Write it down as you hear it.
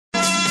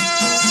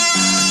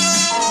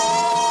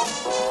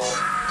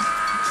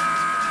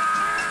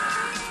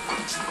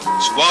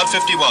Squad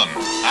 51.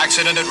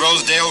 Accident at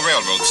Rosedale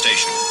Railroad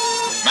Station.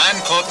 Man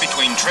caught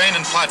between train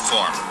and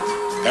platform.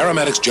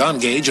 Paramedics John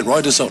Gage and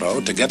Roy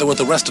DeSoto, together with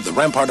the rest of the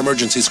Rampart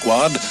Emergency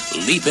Squad,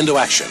 leap into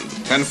action.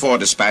 10-4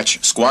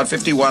 dispatch. Squad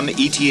 51,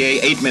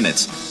 ETA 8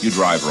 minutes. You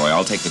drive, Roy.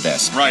 I'll take the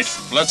desk. Right.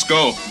 Let's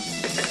go.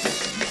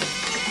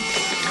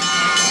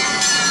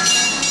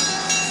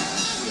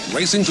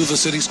 Racing through the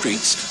city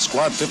streets,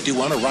 Squad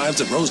 51 arrives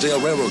at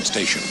Rosedale Railroad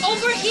Station.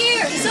 Over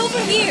here! He's over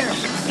here!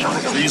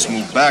 Please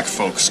move back,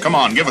 folks. Come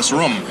on, give us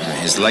room.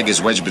 His leg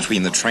is wedged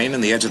between the train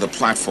and the edge of the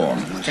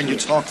platform. Can you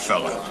talk,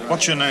 fella?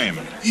 What's your name?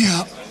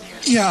 Yeah,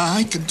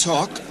 I can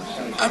talk.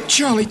 I'm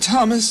Charlie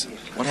Thomas.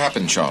 What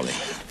happened, Charlie?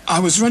 I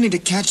was running to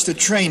catch the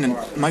train and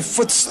my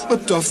foot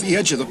slipped off the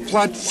edge of the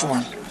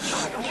platform.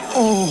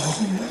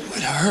 Oh,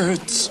 it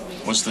hurts.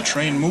 Was the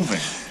train moving?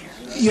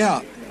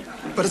 Yeah,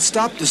 but it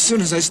stopped as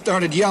soon as I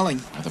started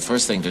yelling. The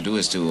first thing to do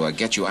is to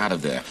get you out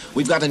of there.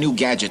 We've got a new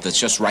gadget that's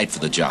just right for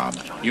the job.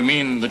 You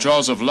mean the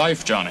jaws of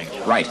life, Johnny?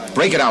 Right.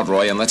 Break it out,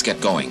 Roy, and let's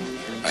get going.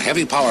 A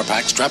heavy power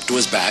pack strapped to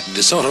his back,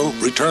 DeSoto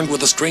returned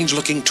with a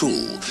strange-looking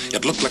tool.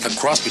 It looked like a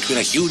cross between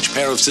a huge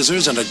pair of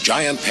scissors and a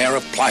giant pair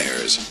of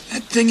pliers.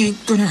 That thing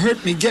ain't gonna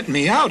hurt me getting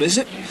me out, is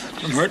it?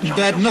 I'm hurting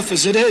bad enough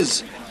as it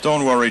is.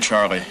 Don't worry,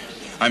 Charlie.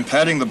 I'm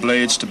padding the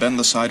blades to bend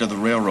the side of the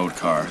railroad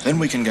car. Then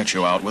we can get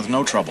you out with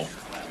no trouble.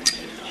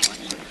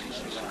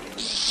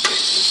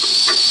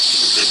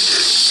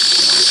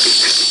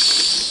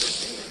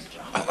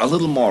 A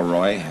little more,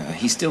 Roy.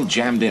 He's still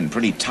jammed in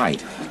pretty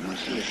tight.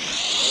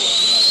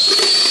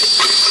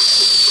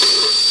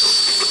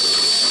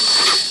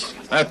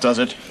 That does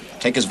it.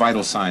 Take his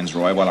vital signs,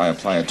 Roy, while I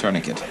apply a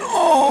tourniquet.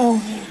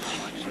 Oh,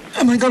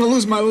 am I gonna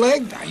lose my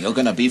leg? You're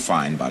gonna be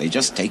fine, buddy.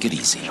 Just take it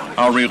easy.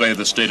 I'll relay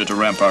this data to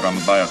Rampart on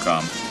the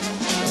biocom.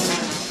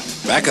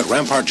 Back at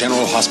Rampart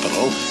General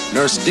Hospital,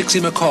 Nurse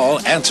Dixie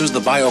McCall answers the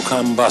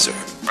biocom buzzer.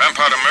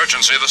 Rampart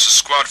Emergency, this is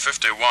Squad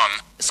 51.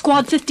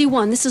 Squad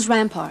 51, this is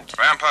Rampart.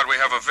 Rampart, we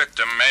have a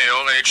victim,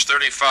 male, age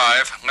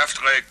 35,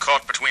 left leg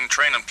caught between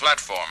train and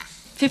platform.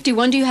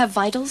 51, do you have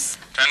vitals?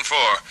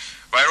 10-4.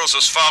 Vitals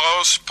as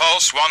follows: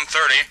 pulse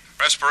 130,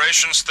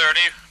 respirations 30,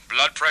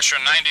 blood pressure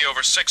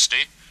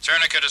 90/60.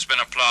 Tourniquet has been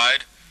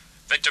applied.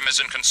 Victim is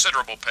in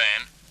considerable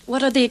pain.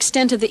 What are the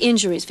extent of the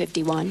injuries,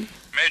 51?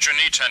 Major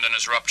knee tendon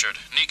is ruptured.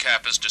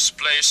 Kneecap is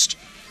displaced,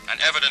 and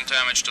evident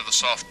damage to the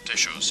soft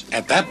tissues.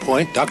 At that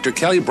point, Dr.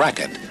 Kelly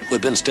Brackett, who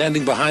had been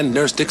standing behind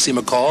Nurse Dixie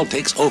McCall,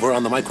 takes over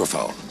on the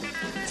microphone.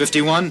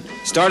 51,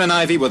 start an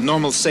IV with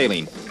normal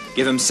saline.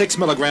 Give him 6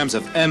 milligrams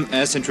of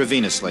MS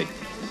intravenously.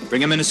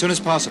 Bring him in as soon as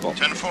possible.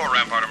 10-4,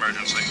 Rampart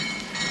Emergency.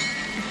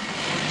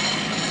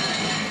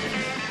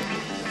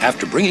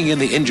 After bringing in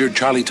the injured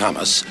Charlie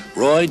Thomas,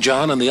 Roy,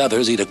 John, and the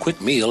others eat a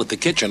quick meal at the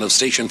kitchen of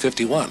Station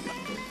 51.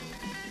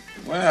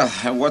 Well,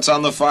 what's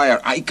on the fire?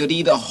 I could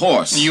eat a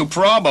horse. You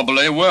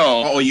probably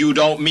will. Oh, you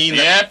don't mean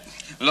that?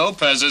 Yep.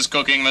 Lopez is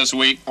cooking this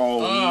week.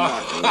 Oh,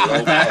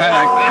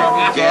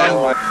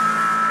 again.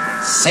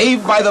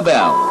 Saved by the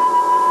bell.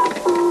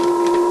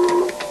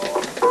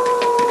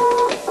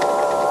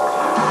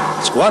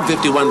 Squad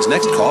 51's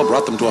next call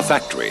brought them to a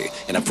factory.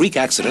 In a freak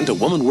accident, a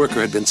woman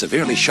worker had been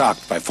severely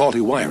shocked by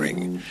faulty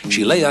wiring.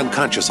 She lay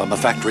unconscious on the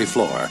factory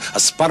floor, a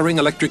sputtering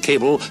electric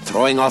cable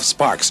throwing off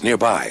sparks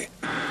nearby.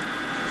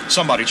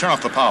 Somebody turn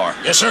off the power.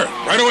 Yes, sir.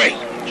 Right away.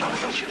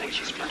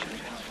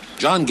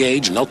 John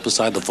Gage knelt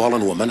beside the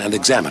fallen woman and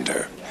examined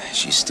her.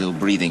 She's still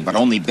breathing, but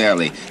only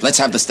barely. Let's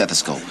have the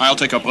stethoscope. I'll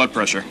take her blood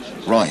pressure.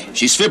 Roy,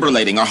 she's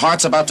fibrillating. Her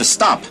heart's about to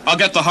stop. I'll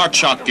get the heart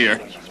shock gear.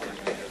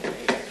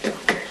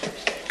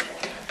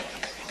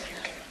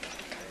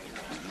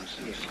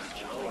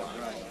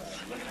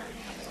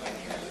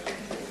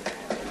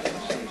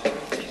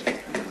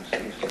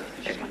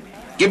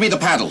 Give me the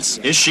paddles.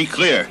 Is she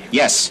clear?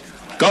 Yes.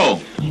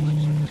 Go.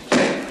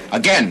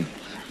 Again.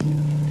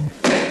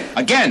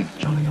 Again.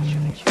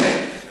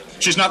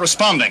 She's not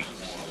responding.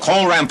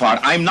 Call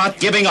Rampart. I'm not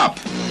giving up.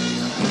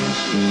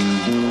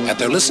 At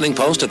their listening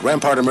post at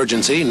Rampart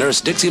Emergency, Nurse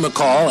Dixie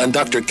McCall and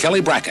Dr.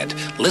 Kelly Brackett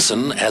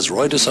listen as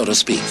Roy DeSoto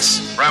speaks.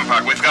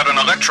 Rampart, we've got an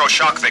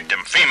electroshock victim,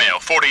 female,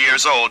 40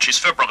 years old. She's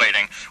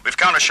fibrillating. We've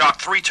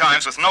countershocked 3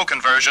 times with no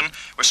conversion.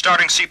 We're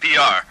starting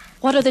CPR.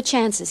 What are the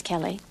chances,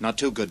 Kelly? Not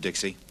too good,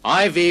 Dixie.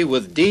 IV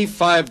with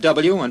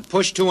D5W and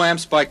push 2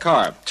 amps by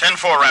carb.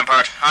 10-4,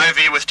 Rampart.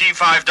 IV with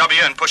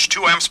D5W and push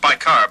 2 amps by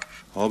carb.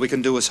 All we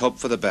can do is hope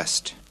for the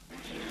best.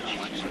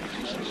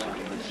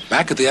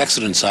 Back at the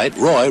accident site,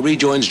 Roy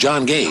rejoins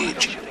John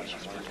Gage.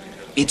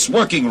 It's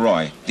working,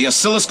 Roy. The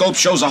oscilloscope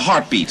shows a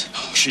heartbeat.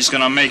 She's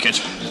gonna make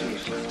it.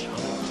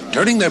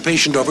 Turning their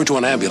patient over to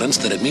an ambulance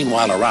that had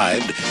meanwhile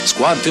arrived,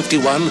 Squad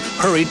 51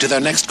 hurried to their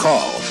next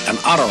call, an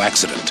auto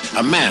accident,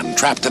 a man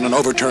trapped in an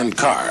overturned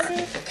car.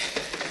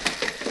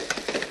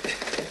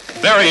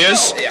 There he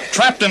is.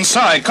 Trapped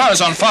inside.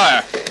 Car's on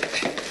fire.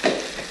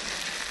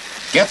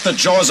 Get the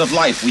jaws of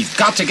life. We've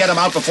got to get him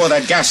out before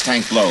that gas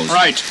tank blows.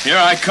 Right. Here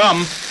I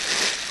come.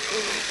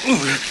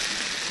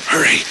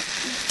 Hurry.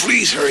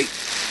 Please hurry.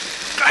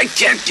 I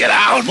can't get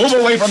out. Move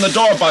away from the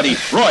door, buddy.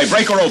 Roy,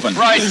 break her open.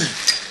 Right.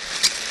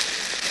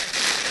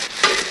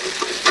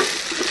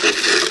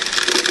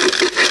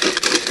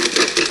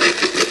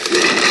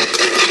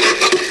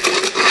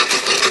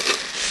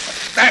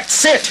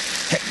 it!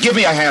 Give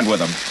me a hand with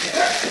him.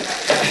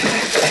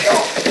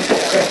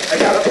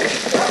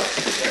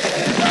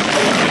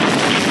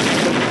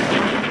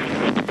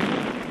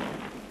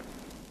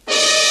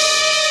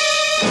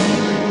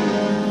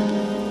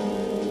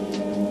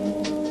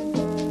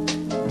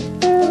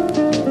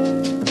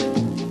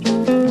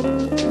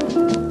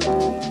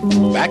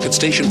 Back at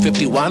Station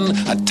 51,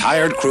 a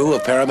tired crew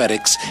of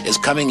paramedics is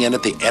coming in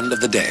at the end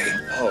of the day.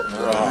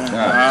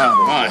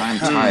 I'm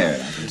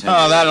tired.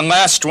 Oh, that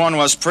last one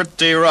was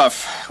pretty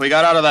rough. We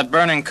got out of that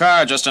burning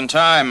car just in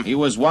time. He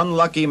was one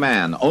lucky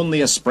man,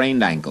 only a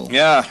sprained ankle.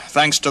 Yeah,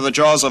 thanks to the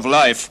jaws of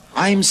life.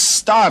 I'm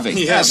starving.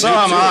 Yeah, so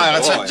am I.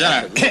 Let's have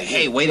dinner.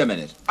 Hey, wait a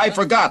minute. I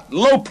forgot.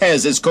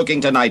 Lopez is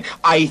cooking tonight.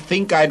 I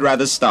think I'd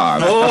rather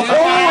starve.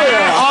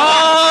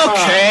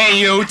 Okay,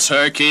 you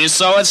turkeys.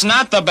 So it's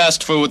not the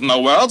best food in the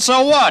world,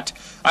 so what?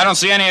 I don't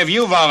see any of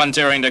you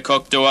volunteering to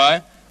cook, do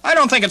I? I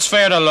don't think it's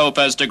fair to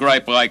Lopez to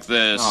gripe like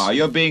this. Oh,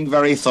 you're being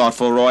very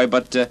thoughtful, Roy,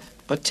 but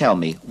tell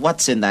me,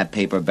 what's in that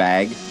paper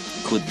bag?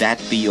 Could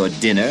that be your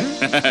dinner?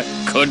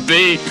 Could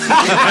be.